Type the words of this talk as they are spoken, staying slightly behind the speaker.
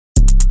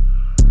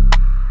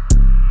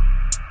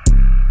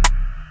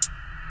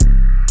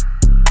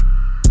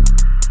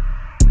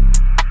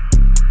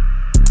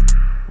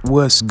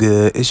What's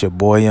good? It's your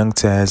boy Young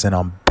Taz, and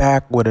I'm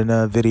back with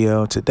another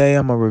video. Today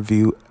I'm gonna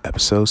review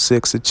episode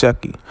 6 of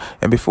Chucky.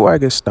 And before I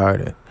get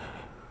started,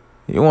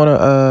 you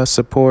wanna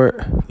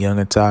support Young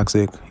and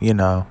Toxic,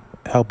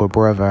 help a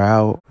brother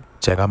out.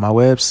 Check out my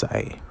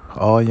website,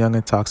 all Young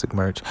and Toxic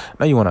merch.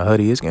 Now you want a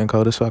hoodie? It's getting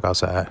cold as fuck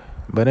outside.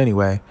 But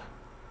anyway,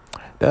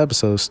 the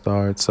episode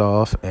starts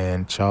off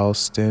in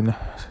Charleston,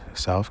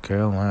 South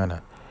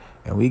Carolina,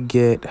 and we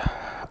get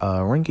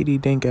a rinkety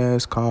dink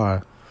ass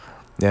car.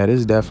 Yeah,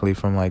 this is definitely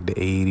from like the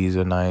 80s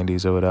or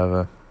 90s or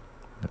whatever.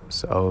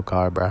 It's an old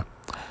car, bro.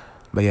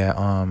 But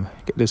yeah,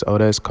 get this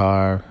old ass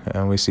car,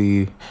 and we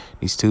see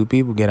these two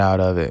people get out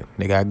of it.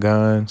 They got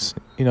guns.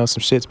 Some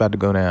shit's about to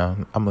go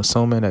down. I'm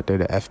assuming that they're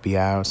the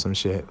FBI or some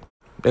shit.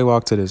 They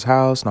walk to this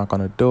house, knock on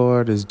the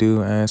door. This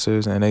dude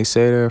answers, and they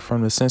say they're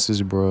from the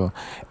Census Bureau.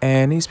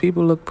 And these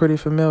people look pretty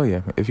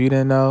familiar. If you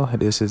didn't know,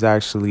 this is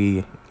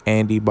actually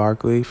Andy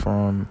Barkley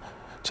from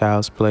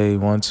Child's Play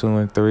 1, 2,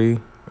 and 3.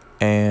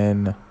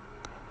 And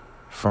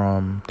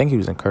I think he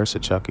was in Curse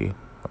of Chucky,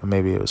 or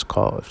maybe it was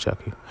Call of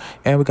Chucky.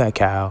 And we got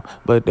Cal,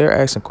 but they're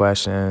asking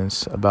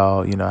questions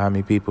about, how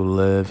many people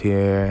live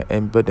here.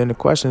 But then the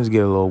questions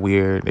get a little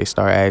weird. They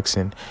start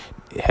asking,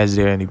 has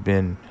there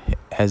been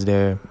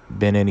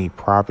any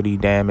property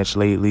damage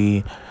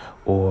lately?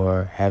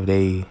 Or have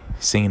they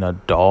seen a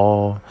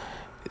doll?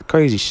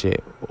 Crazy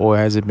shit. Or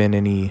has it been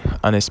any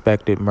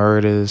unexpected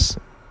murders?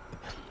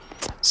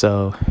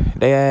 So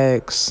they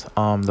ask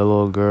the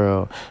little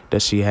girl,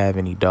 does she have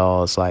any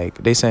dolls?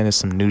 Like, they saying it's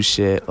some new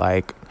shit,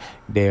 like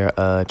they're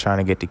trying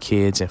to get the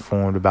kids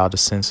informed about the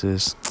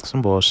census,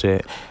 some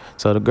bullshit.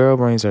 So the girl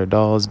brings her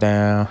dolls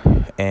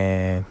down,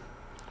 and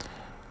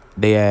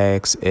they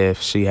ask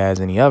if she has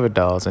any other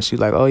dolls, and she's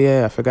like, oh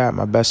yeah, I forgot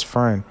my best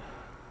friend.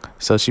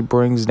 So she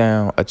brings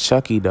down a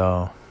Chucky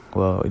doll,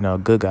 well, a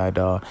good guy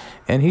doll,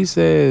 and he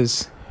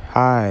says,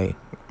 hi,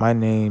 my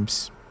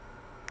name's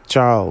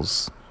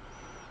Charles.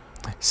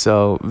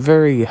 So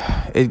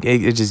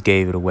it just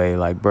gave it away.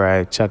 Like,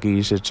 bruh, Chucky,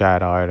 you should try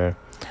it harder.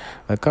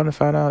 Come to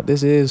find out,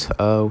 this is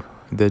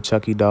the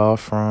Chucky doll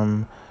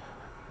from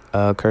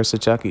Curse of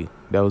Chucky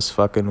that was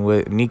fucking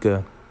with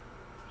Nika,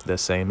 the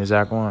same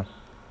exact one.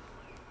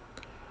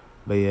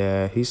 But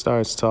yeah, he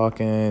starts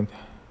talking,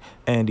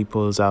 and he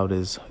pulls out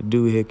his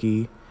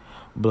doohickey,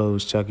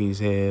 blows Chucky's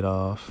head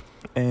off,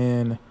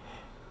 and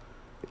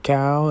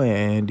Cal and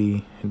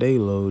Andy, they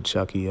load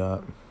Chucky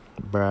up.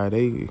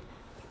 Bruh,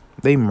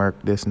 they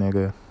murked this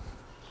nigga.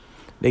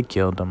 They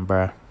killed him,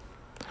 bruh.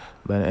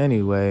 But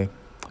anyway,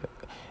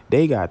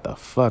 they got the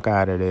fuck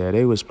out of there.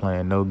 They was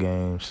playing no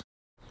games.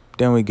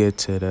 Then we get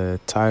to the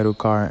title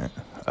card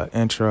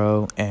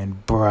intro,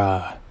 and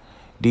bruh,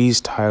 these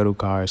title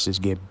cards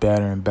just get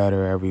better and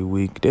better every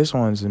week. This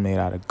one's made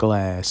out of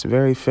glass.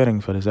 Very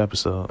fitting for this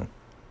episode.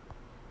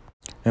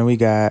 And we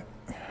got,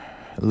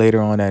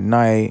 later on that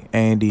night,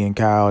 Andy and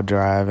Kyle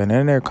driving,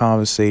 and they're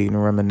conversating,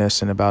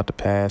 reminiscing about the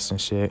past and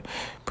shit.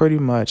 Pretty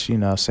much,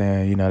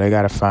 saying, they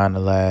got to find the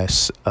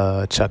last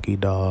Chucky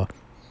doll.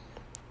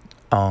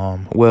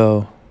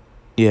 Well,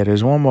 yeah,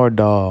 there's one more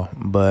doll,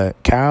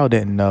 but Kyle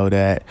didn't know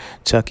that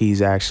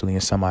Chucky's actually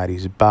in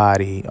somebody's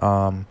body.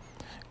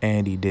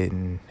 Andy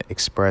didn't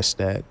express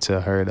that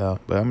to her, though,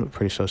 but I'm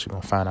pretty sure she's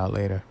going to find out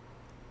later.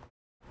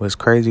 What's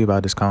crazy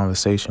about this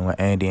conversation with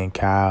Andy and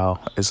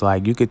Kyle is,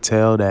 like, you could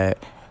tell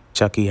that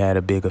Chucky had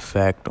a big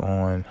effect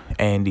on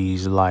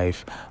Andy's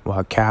life,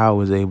 while Cal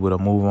was able to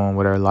move on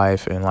with her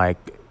life and, like,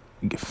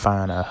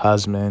 find a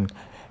husband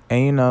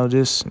and,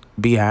 just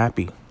be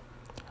happy.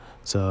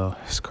 So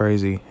it's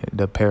crazy,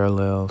 the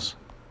parallels.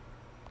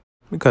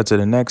 We cut to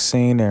the next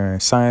scene. They're in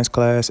science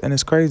class, and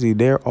it's crazy.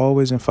 They're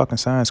always in fucking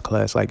science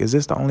class. Like, is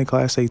this the only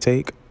class they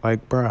take?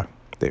 Like, bruh,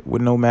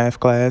 with no math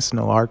class,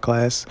 no art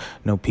class,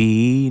 no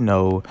PE,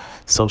 no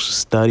social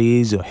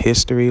studies or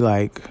history,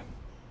 like,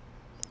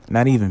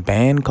 not even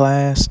band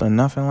class or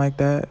nothing like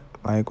that.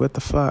 Like, what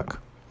the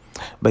fuck?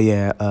 But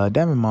yeah,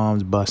 Devin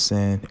mom's busts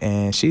in,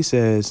 and she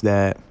says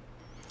that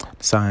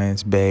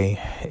Science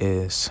Bay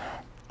is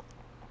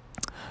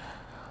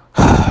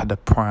the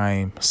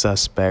prime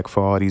suspect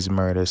for all these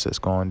murders that's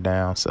going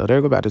down. So they're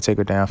about to take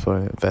her down for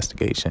an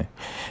investigation.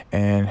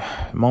 And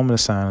moment of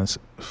silence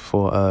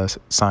for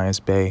Science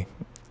Bay.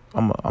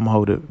 I'm gonna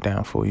hold it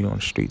down for you on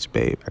the streets,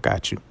 babe. I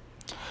got you.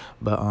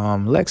 But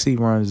Lexi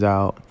runs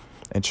out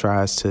and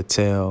tries to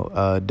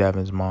tell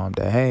Devin's mom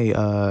that, hey,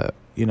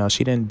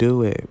 she didn't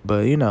do it.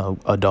 But,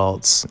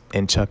 adults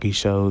in Chucky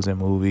shows and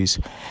movies,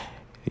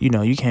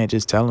 you can't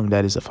just tell them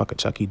that it's a fucking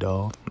Chucky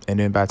doll. And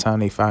then by the time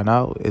they find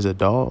out it's a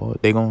doll,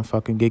 they gonna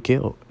fucking get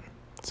killed.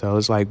 So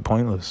it's, like,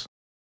 pointless.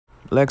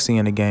 Lexi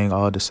and the gang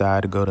all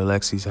decide to go to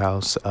Lexi's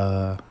house,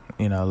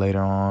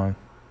 later on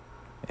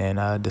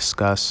and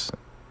discuss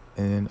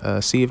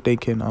and see if they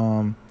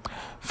can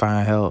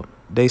find help.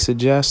 They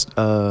suggest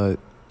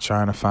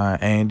trying to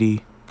find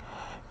Andy,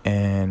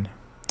 and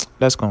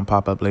that's gonna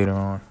pop up later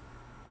on.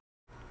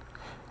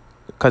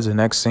 Because the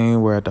next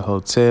scene, we're at the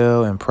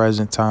hotel in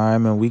present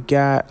time, and we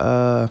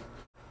got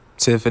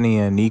Tiffany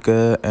and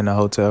Nika in a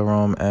hotel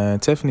room,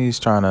 and Tiffany's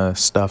trying to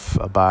stuff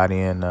a body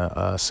in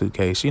a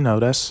suitcase. You know,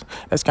 that's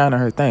kind of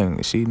her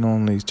thing. She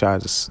normally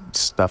tries to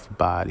stuff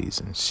bodies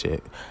and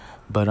shit,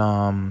 but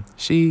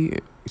she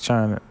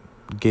trying to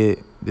get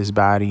this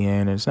body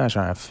in, and it's not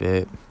trying to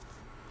fit.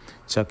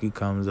 Chucky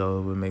comes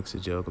over, makes a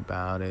joke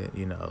about it.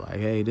 You know, like,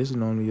 hey, this is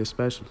normally your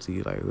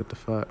specialty. Like, what the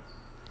fuck?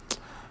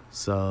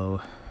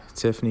 So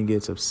Tiffany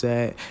gets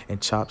upset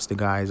and chops the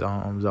guy's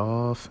arms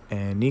off,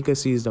 and Nika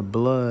sees the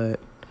blood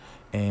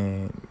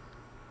and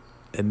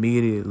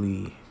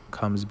immediately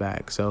comes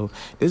back. So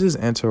this is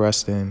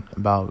interesting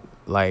about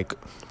like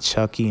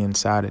Chucky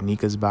inside of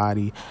Nika's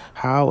body.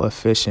 How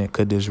efficient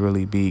could this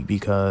really be?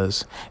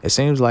 Because it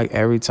seems like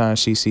every time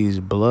she sees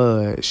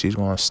blood, she's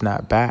going to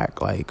snap back.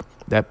 Like,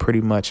 that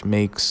pretty much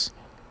makes,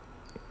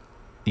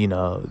 you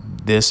know,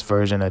 this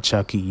version of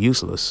Chucky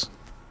useless.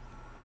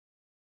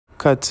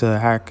 Cut to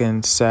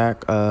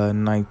Hackensack,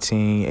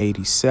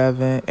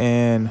 1987.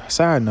 And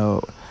side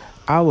note,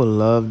 I would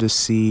love to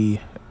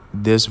see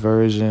this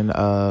version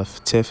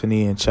of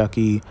Tiffany and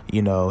Chucky,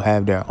 you know,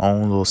 have their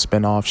own little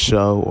spin-off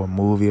show or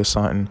movie or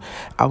something.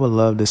 I would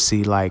love to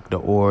see, like, the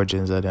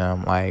origins of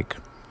them. Like,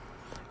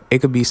 it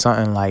could be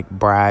something like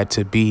Bride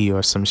to Be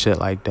or some shit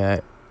like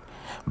that.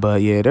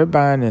 But, yeah, they're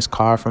buying this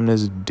car from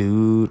this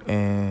dude,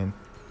 and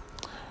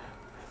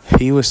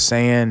he was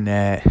saying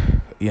that,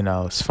 you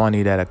know, it's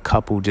funny that a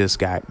couple just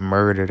got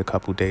murdered a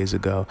couple days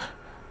ago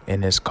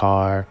in this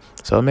car.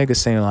 So it makes it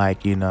seem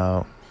like, you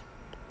know,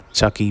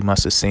 Chucky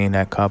must have seen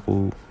that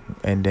couple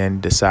and then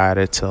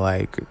decided to,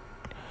 like,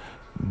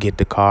 get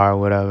the car or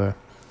whatever.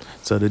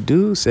 So the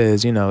dude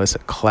says, you know, it's a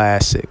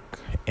classic.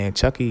 And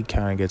Chucky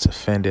kind of gets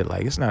offended.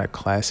 Like, it's not a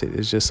classic.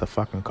 It's just a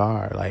fucking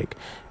car. Like,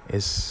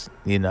 it's,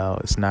 you know,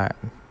 it's not.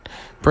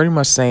 Pretty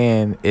much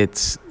saying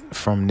it's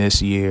from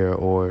this year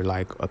or,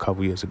 like, a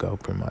couple years ago,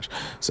 pretty much.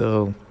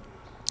 So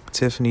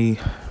Tiffany,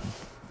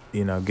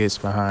 you know, gets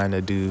behind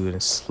the dude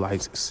and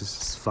slices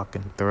his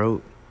fucking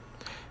throat.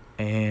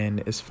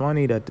 And it's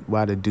funny that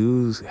while the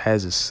dude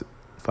has his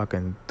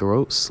fucking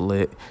throat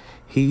slit,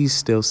 he's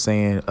still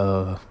saying,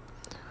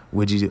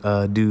 would you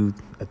do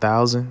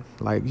 1,000?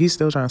 Like, he's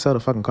still trying to sell the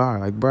fucking car.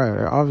 Like, bro,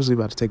 they're obviously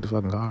about to take the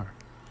fucking car.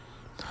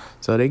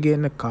 So they get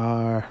in the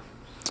car,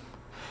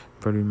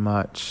 pretty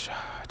much.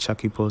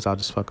 Chucky pulls out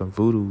this fucking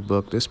voodoo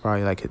book. This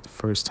probably like the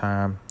first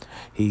time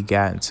he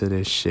got into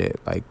this shit.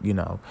 Like, you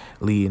know,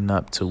 leading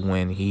up to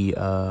when he,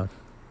 you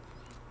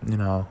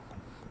know,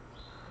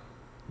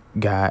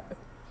 got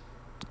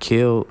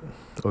killed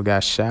or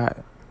got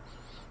shot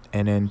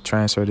and then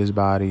transferred his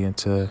body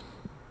into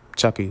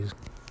Chucky's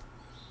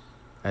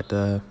at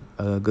the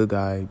Good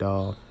Guy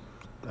doll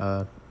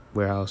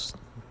warehouse.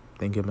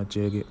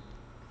 Thingamajigget.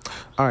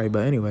 All right,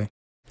 but anyway.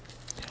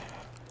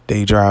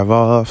 They drive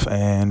off,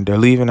 and they're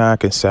leaving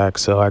Hackensack,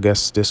 so I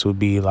guess this would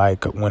be,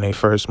 like, when they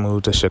first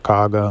moved to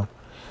Chicago,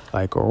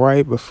 like,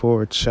 right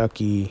before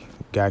Chucky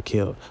got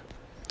killed.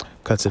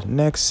 Cut to the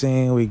next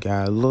scene, we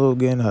got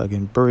Logan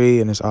hugging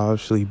Bree, and it's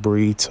obviously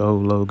Bree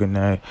told Logan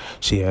that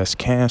she has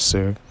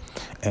cancer,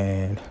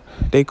 and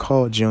they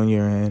call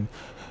Junior in.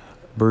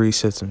 Bree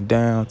sits him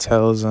down,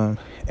 tells him,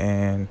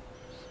 and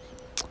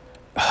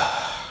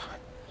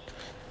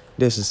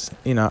this is,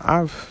 you know,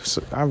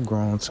 I've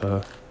grown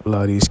to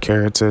love these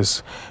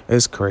characters.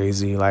 It's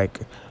crazy.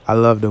 Like, I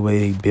love the way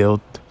they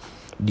built,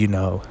 you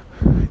know,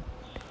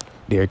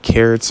 their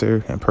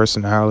character and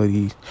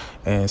personality,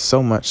 and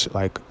so much,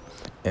 like,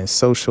 in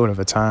so short of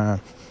a time.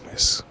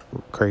 It's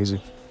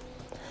crazy.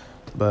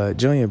 But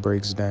Junior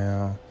breaks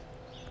down.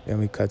 Then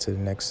we cut to the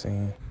next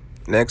scene.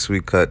 Next, we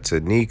cut to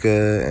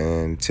Nika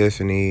and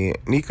Tiffany.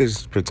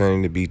 Nika's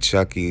pretending to be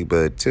Chucky,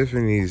 but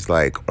Tiffany's,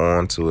 like,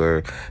 on to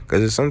her.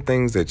 Because there's some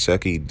things that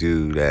Chucky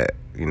do that,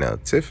 you know,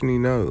 Tiffany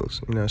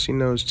knows. You know, she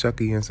knows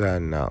Chucky inside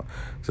and out.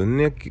 So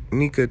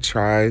Nika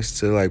tries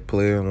to, like,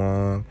 play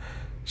along.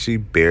 She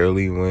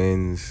barely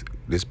wins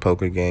this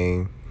poker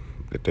game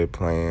that they're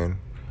playing.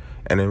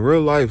 And in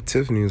real life,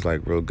 Tiffany's,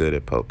 like, real good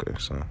at poker.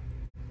 So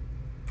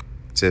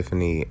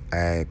Tiffany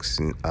asks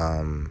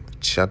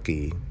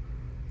Chucky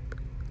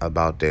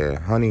about their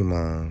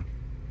honeymoon,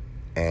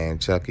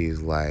 and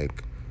Chucky's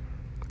like,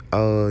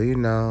 oh, you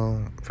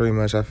know, pretty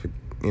much I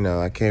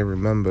can't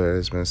remember,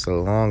 it's been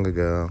so long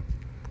ago.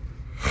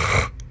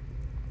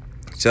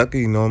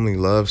 Chucky normally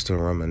loves to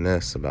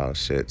reminisce about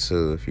shit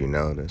too, if you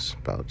notice,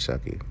 about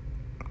Chucky.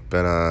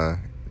 But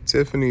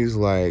Tiffany's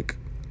like,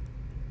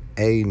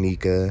 hey,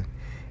 Nika,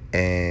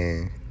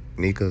 and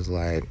Nika's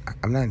like,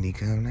 I'm not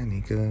Nika, what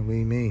do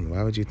you mean,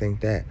 why would you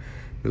think that?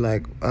 You're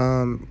like,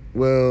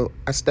 well,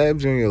 I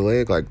stabbed you in your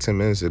leg like 10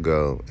 minutes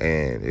ago,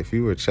 and if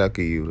you were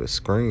Chucky, you would have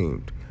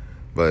screamed.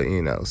 But,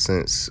 you know,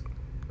 since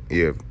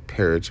you're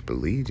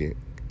paraplegic,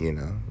 you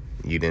know,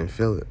 you didn't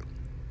feel it.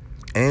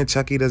 And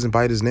Chucky doesn't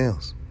bite his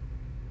nails.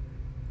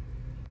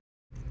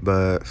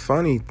 But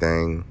funny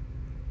thing,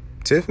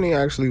 Tiffany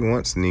actually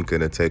wants Nika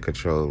to take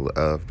control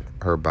of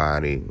her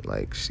body.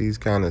 Like, she's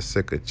kind of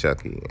sick of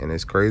Chucky. And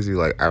it's crazy,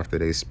 like, after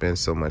they spend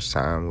so much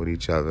time with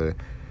each other,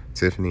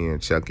 Tiffany and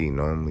Chucky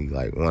normally,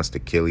 like, wants to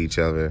kill each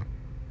other.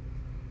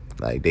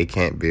 Like, they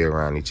can't be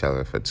around each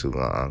other for too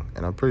long.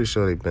 And I'm pretty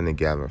sure they've been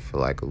together for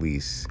like at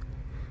least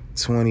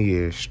 20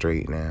 years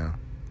straight now.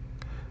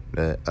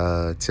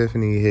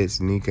 Tiffany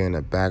hits Nika in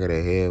the back of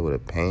the head with a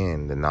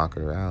pan to knock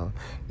her out.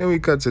 Then we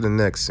cut to the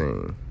next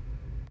scene.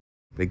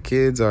 The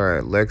kids are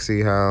at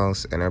Lexi's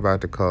house and they're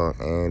about to call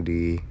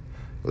Andy.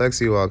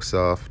 Lexi walks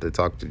off to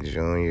talk to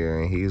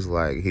Junior, and he's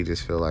like, he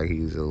just feel like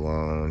he's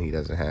alone. He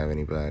doesn't have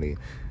anybody.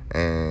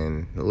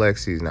 And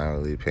Lexi's not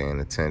really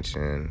paying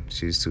attention.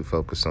 She's too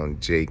focused on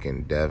Jake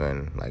and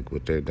Devin, like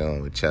what they're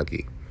doing with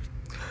Chucky.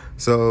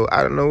 So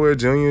out of nowhere,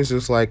 Junior's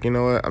just like, you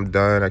know what? I'm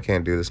done. I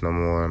can't do this no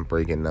more. I'm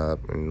breaking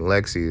up. And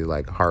Lexi is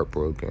like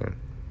heartbroken.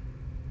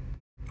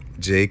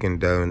 Jake and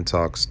Devin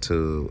talks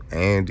to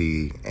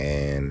Andy,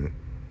 and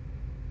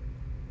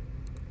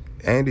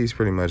Andy's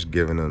pretty much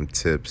giving them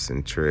tips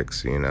and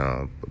tricks, you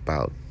know,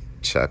 about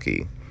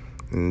Chucky.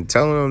 And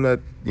telling them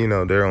that, you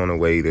know, they're on the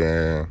way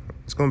there.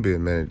 It's going to be a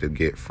minute to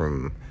get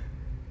from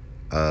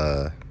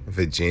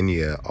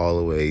Virginia all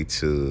the way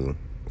to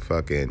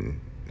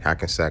fucking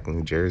Hackensack,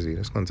 New Jersey.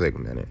 That's going to take a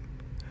minute.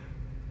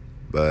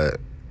 But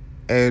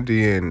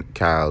Andy and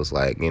Kyle's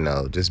like, you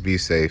know, just be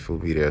safe. We'll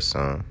be there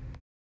soon.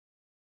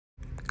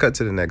 Cut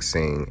to the next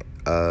scene.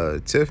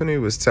 Tiffany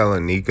was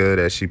telling Nika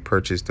that she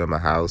purchased them a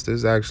house. This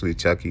is actually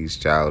Chucky's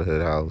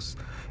childhood house.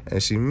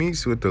 And she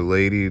meets with the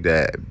lady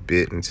that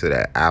bit into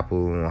that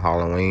apple on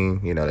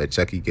Halloween, you know, that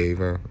Chucky gave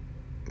her.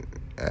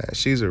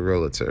 She's a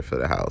realtor for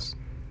the house.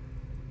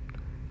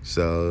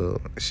 So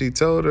she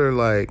told her,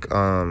 like,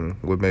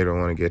 what made her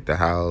want to get the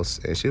house.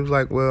 And she was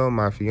like, well,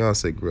 my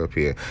fiance grew up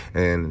here.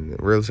 And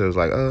the realtor was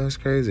like, oh, that's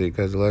crazy,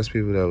 because the last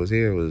people that was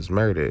here was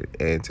murdered.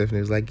 And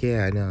Tiffany was like,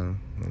 yeah, I know.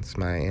 It's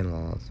my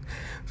in-laws.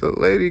 So the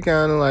lady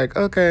kind of like,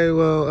 okay,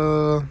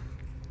 well,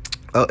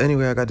 oh,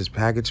 anyway, I got this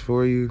package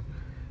for you.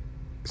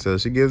 So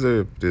she gives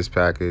her this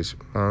package.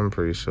 I'm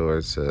pretty sure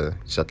it's a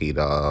Chucky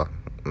doll.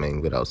 I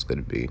mean, what else could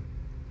it be?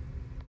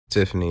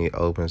 Tiffany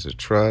opens the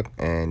truck,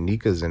 and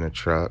Nika's in the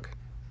truck.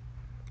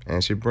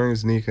 And she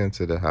brings Nika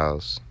into the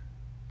house.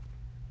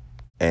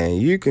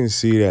 And you can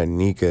see that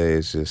Nika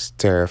is just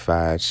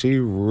terrified. She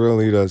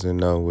really doesn't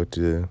know what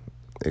to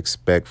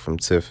expect from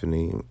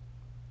Tiffany,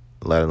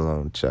 let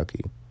alone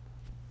Chucky.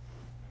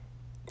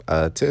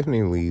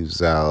 Tiffany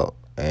leaves out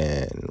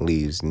and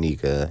leaves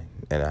Nika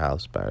in the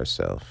house by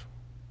herself.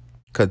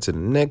 Cut to the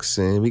next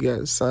scene. We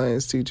got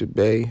science teacher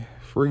Bay,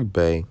 free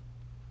Bay.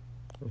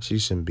 She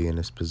shouldn't be in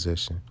this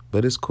position,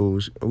 but it's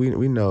cool. We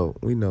know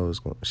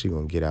she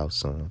gonna get out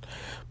soon.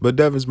 But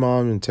Devin's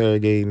mom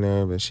interrogating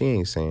her, but she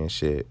ain't saying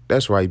shit.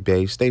 That's right,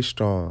 Bay. Stay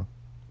strong.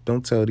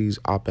 Don't tell these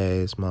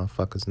op-ass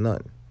motherfuckers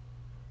nothing.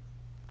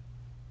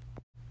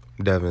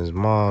 Devin's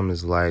mom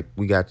is like,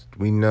 we got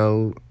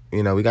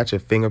your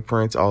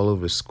fingerprints all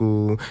over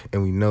school,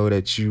 and we know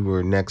that you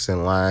were next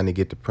in line to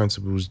get the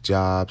principal's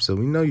job. So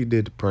we know you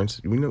did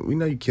we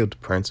know you killed the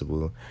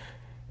principal.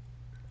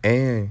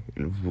 And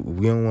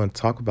we don't want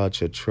to talk about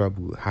your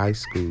troubled high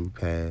school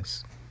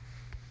past.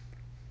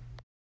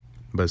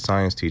 But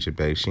science teacher,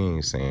 babe, she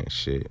ain't saying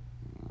shit.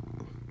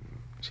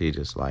 She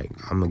just like,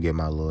 I'm going to get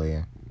my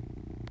lawyer.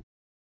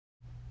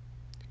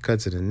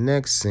 Cut to the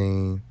next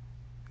scene.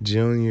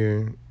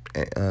 Junior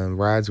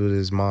rides with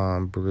his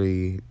mom,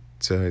 Bree,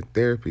 to her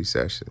therapy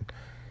session.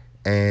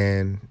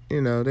 And, you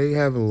know, they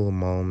have a little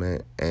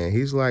moment. And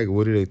he's like,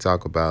 what do they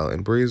talk about?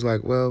 And Bree's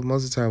like, well,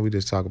 most of the time we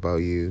just talk about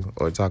you,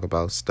 or talk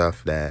about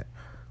stuff that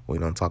we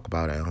don't talk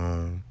about at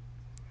home.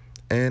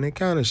 And they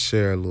kind of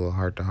share a little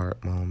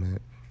heart-to-heart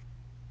moment.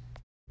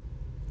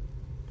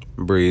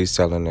 Bree's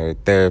telling her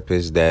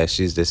therapist that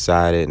she's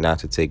decided not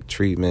to take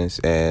treatments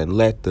and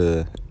let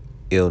the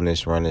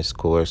illness run its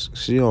course.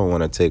 She don't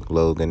want to take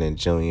Logan and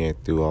Junior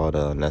through all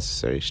the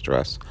unnecessary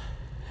stress.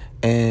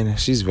 And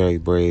she's very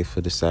brave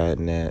for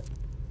deciding that.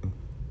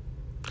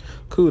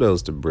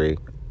 Kudos to Bree.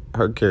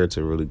 Her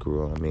character really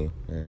grew on me.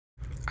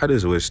 I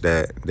just wish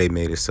that they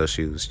made it so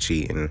she was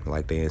cheating,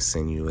 like they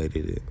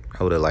insinuated it.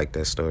 I would have liked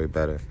that story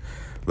better.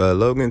 But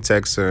Logan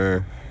texts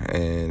her,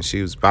 and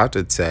she was about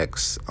to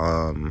text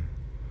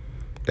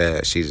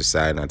that she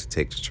decided not to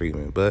take the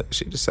treatment, but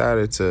she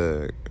decided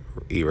to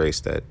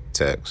erase that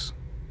text.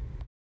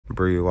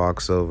 Bree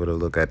walks over to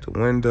look at the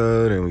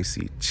window, and we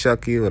see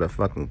Chucky with a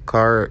fucking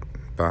cart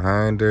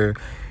behind her.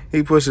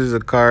 He pushes a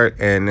cart,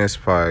 and this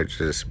part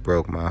just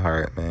broke my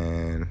heart,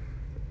 man.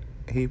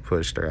 He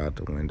pushed her out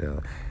the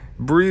window.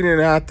 Bree didn't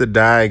have to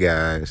die,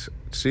 guys.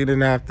 She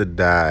didn't have to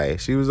die.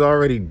 She was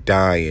already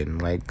dying.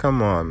 Like,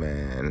 come on,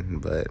 man.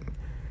 But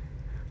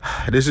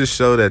this just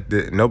show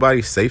that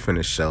nobody's safe in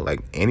this show.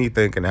 Like,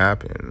 anything can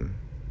happen.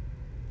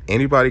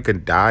 Anybody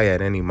could die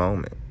at any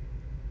moment.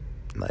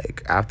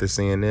 Like, after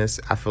seeing this,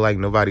 I feel like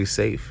nobody's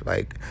safe.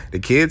 Like, the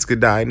kids could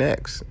die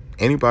next.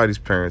 Anybody's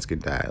parents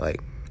could die.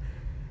 Like,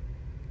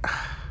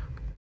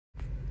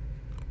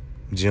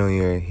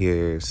 Junior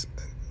hears,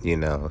 you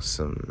know,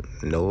 some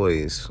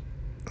noise.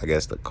 I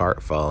guess the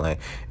cart falling.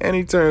 And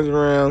he turns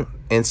around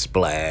and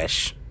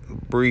splash.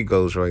 Bree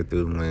goes right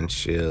through the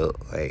windshield.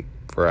 Like,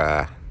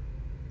 bruh.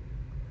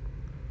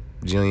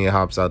 Junior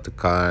hops out the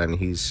car and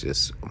he's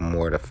just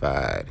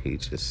mortified.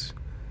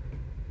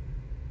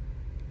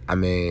 I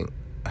mean,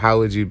 how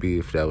would you be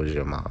if that was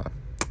your mom?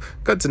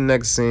 Cut to the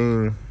next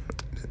scene.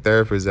 The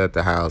therapist at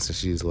the house, and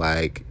she's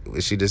like,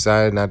 she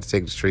decided not to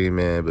take the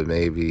treatment, but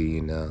maybe,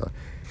 in the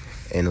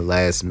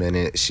last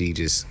minute, she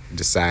just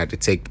decided to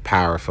take the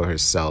power for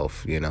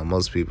herself.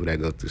 Most people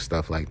that go through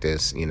stuff like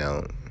this,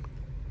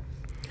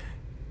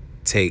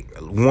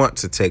 want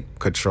to take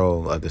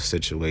control of the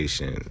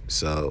situation.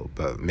 So,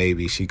 but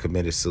maybe she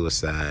committed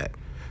suicide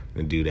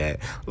to do that.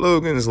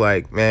 Logan's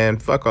like, man,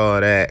 fuck all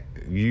that.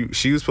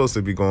 She was supposed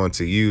to be going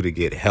to you to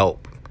get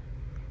help,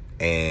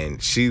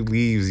 and she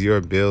leaves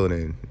your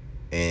building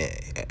and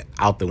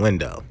out the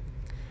window.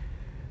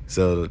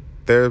 So the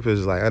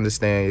therapist is like,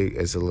 understand,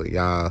 it's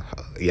y'all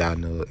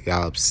know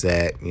y'all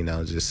upset.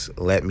 Just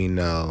let me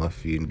know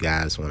if you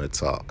guys want to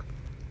talk.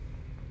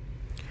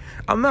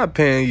 I'm not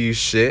paying you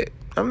shit.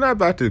 I'm not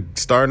about to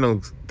start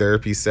no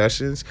therapy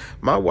sessions.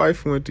 My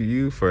wife went to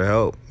you for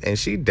help, and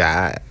she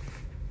died.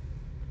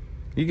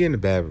 You're getting a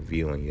bad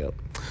review on Yelp.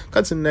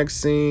 Cut to the next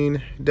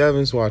scene.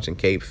 Devin's watching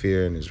Cape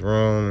Fear in his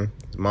room.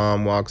 His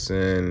mom walks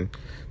in,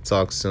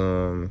 talks to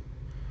him.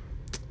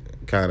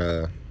 Kind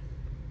of,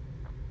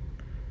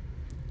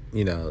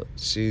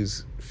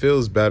 she's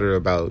feels better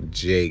about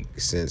Jake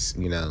since,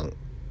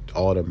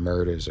 all the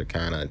murders are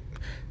kind of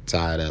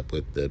tied up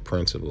with the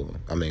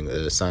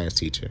the science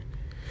teacher.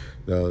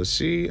 So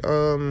she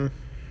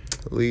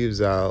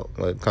leaves out.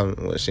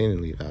 She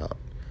didn't leave out.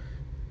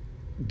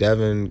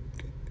 Devin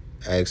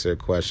asked her a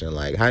question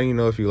like, how do you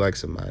know if you like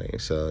somebody?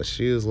 So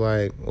she was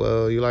like,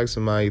 well, you like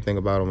somebody, you think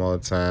about them all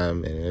the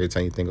time, and every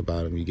time you think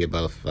about them, you get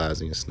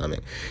butterflies in your stomach.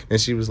 And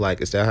she was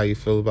like, is that how you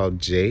feel about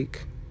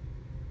Jake?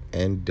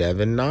 And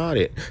Devin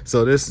nodded.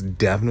 So this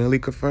definitely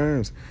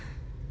confirms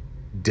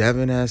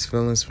Devin has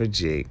feelings for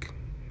Jake.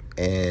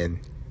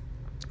 And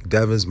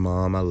Devin's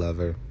mom, I love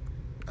her.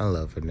 I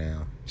love her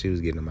now. She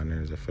was getting on my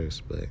nerves at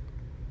first, but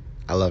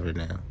I love her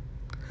now.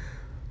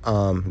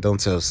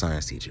 Don't tell the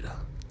science teacher, though.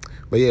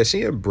 But yeah,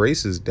 she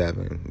embraces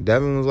Devin.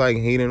 Devin was like,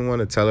 he didn't want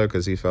to tell her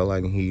because he felt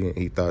like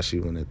he thought she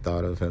wouldn't have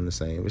thought of him the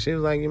same. But she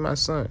was like, you're my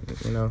son.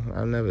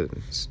 I'll never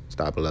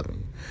stop loving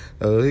you.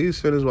 So he was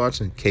finished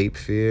watching Cape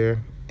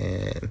Fear,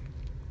 and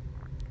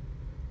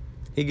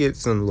he gets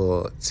some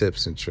little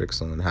tips and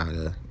tricks on how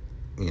to,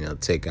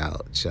 take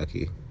out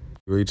Chucky.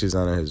 He reaches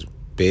under his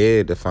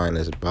bed to find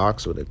this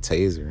box with a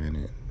taser in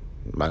it.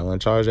 You might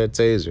want to charge that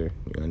taser.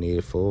 You're going to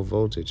need full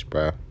voltage,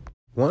 bro.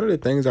 One of the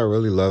things I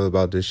really love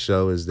about this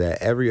show is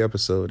that every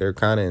episode, they're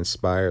kind of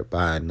inspired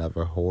by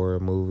another horror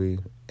movie.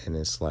 And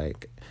it's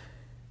like,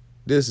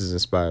 this is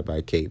inspired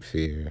by Cape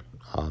Fear,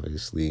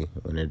 obviously,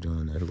 when they're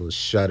doing their little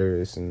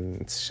shutters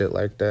and shit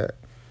like that.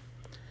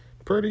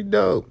 Pretty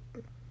dope.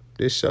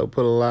 This show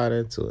put a lot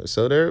into it.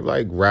 So they're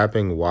like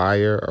wrapping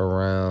wire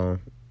around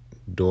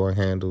door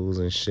handles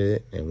and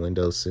shit and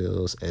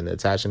windowsills and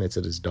attaching it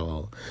to this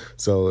doll.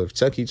 So if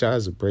Chucky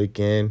tries to break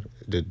in,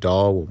 the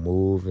doll will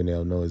move and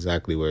they'll know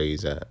exactly where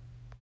he's at.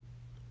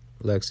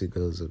 Lexi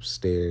goes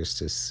upstairs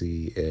to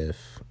see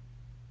if,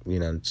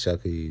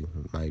 Chucky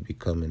might be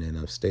coming in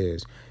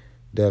upstairs.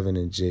 Devin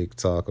and Jake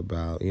talk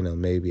about,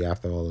 maybe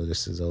after all of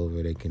this is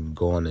over, they can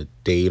go on a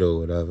date or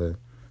whatever.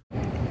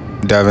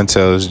 Devin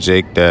tells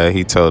Jake that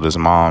he told his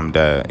mom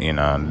that,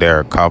 they're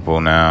a couple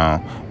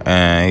now.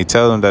 And he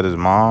tells him that his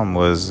mom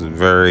was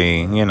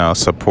very,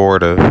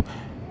 supportive.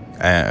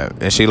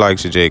 And she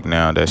likes Jake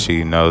now that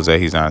she knows that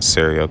he's not a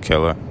serial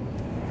killer.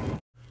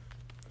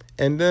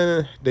 And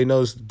then they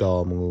notice the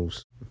doll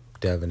moves.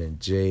 Devin and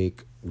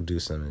Jake do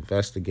some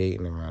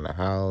investigating around the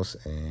house,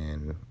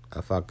 and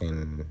a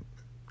fucking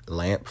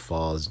lamp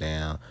falls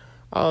down.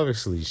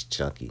 Obviously, it's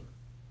Chucky.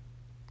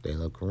 They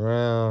look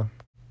around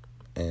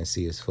and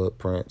see his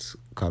footprints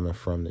coming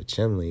from the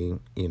chimney,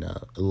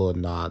 a little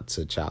nod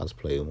to Child's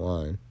Play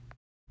 1.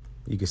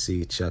 You can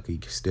see Chucky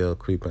still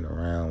creeping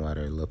around while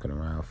they're looking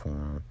around for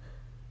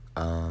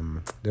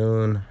him.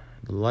 Then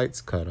the lights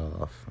cut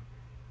off.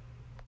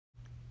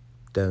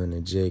 Devin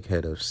and Jake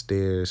head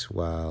upstairs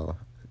while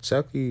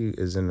Chucky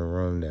is in the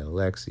room that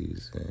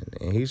Lexi's in,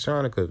 and he's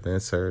trying to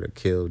convince her to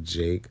kill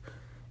Jake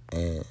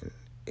and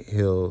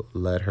he'll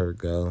let her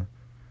go.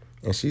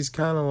 And she's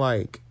kind of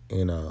like,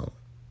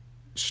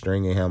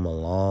 stringing him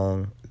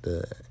along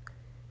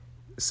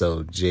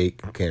so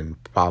Jake can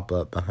pop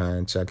up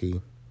behind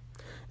Chucky.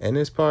 And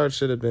this part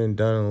should have been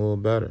done a little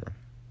better.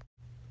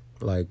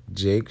 Like,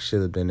 Jake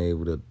should have been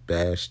able to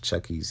bash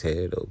Chucky's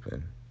head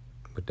open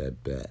with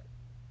that bat.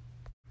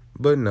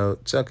 But no,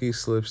 Chucky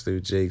slips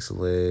through Jake's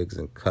legs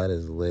and cut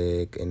his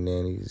leg, and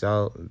then he's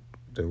out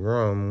the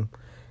room.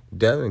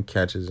 Devin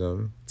catches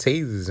him,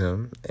 tases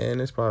him, and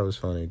this part was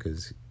funny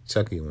because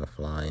Chucky went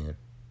flying.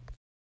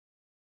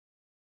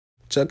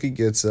 Chucky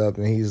gets up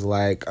and he's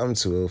like, I'm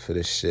too ill for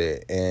this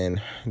shit. And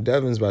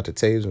Devin's about to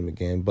tase him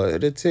again,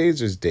 but the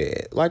taser's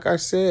dead. Like I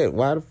said,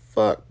 why the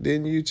fuck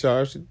didn't you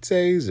charge the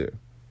taser?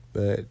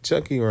 But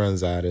Chucky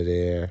runs out of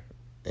there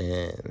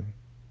and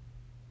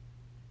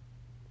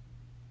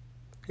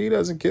he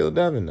doesn't kill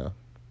Devin though,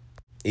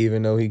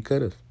 even though he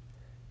could have.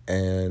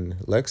 And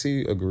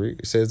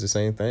Lexi says the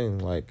same thing.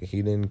 Like,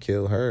 he didn't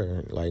kill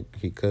her like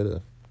he could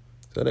have.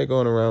 So they're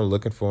going around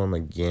looking for him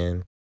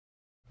again.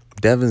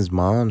 Devin's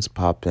mom's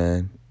popped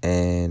in,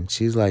 and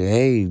she's like,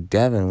 hey,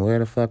 Devin, where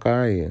the fuck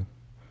are you?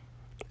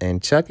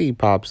 And Chucky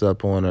pops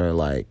up on her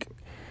like,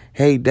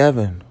 hey,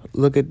 Devin,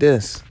 look at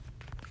this.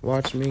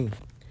 Watch me.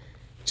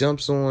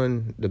 Jumps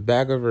on the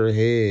back of her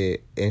head,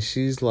 and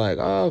she's like,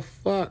 oh,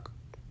 fuck.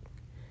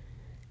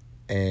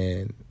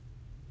 And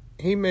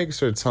he makes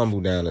her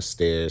tumble down the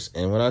stairs.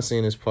 And when I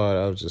seen this part,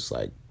 I was just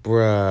like,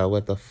 bruh,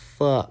 what the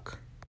fuck?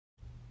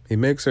 He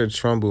makes her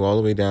tumble all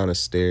the way down the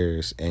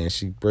stairs, and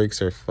she breaks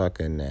her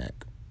fucking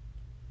neck.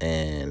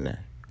 And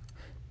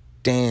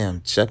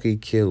damn, Chucky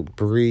killed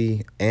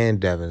Bree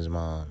and Devin's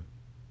mom.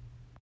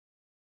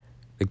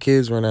 The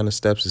kids run down the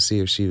steps to see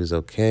if she was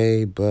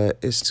okay, but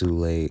it's too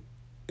late.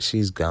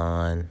 She's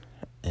gone.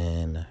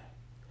 And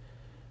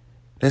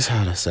that's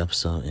how this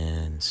episode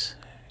ends.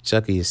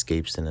 Chucky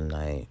escapes in the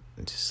night.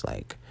 Just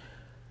like,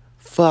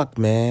 fuck,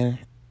 man.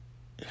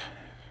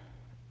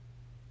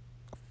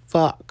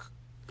 Fuck.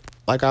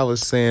 Like I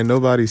was saying,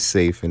 nobody's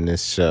safe in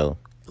this show.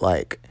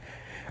 Like,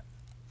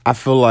 I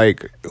feel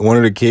like one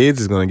of the kids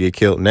is going to get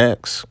killed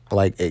next.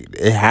 Like,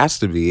 it has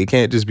to be. It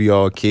can't just be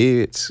all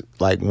kids.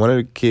 Like, one of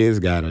the kids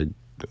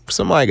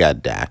somebody got to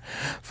die.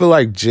 I feel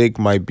like Jake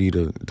might be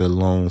the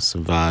lone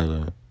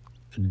survivor.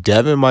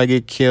 Devin might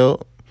get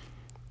killed.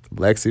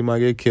 Lexi might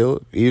get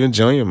killed. Even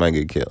Junior might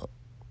get killed.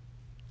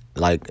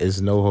 Like, it's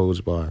no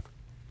holds barred.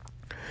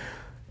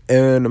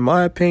 And in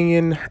my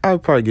opinion, I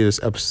would probably give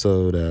this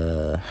episode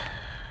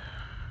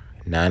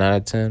 9 out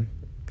of 10.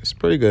 It's a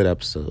pretty good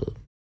episode.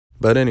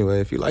 But anyway,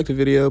 if you liked the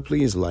video,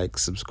 please like,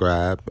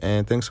 subscribe,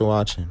 and thanks for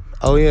watching.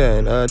 Oh yeah,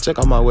 and check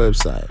out my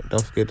website.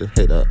 Don't forget to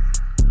hit up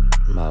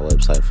my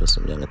website for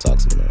some Young and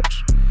Toxic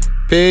merch.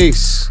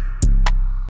 Peace.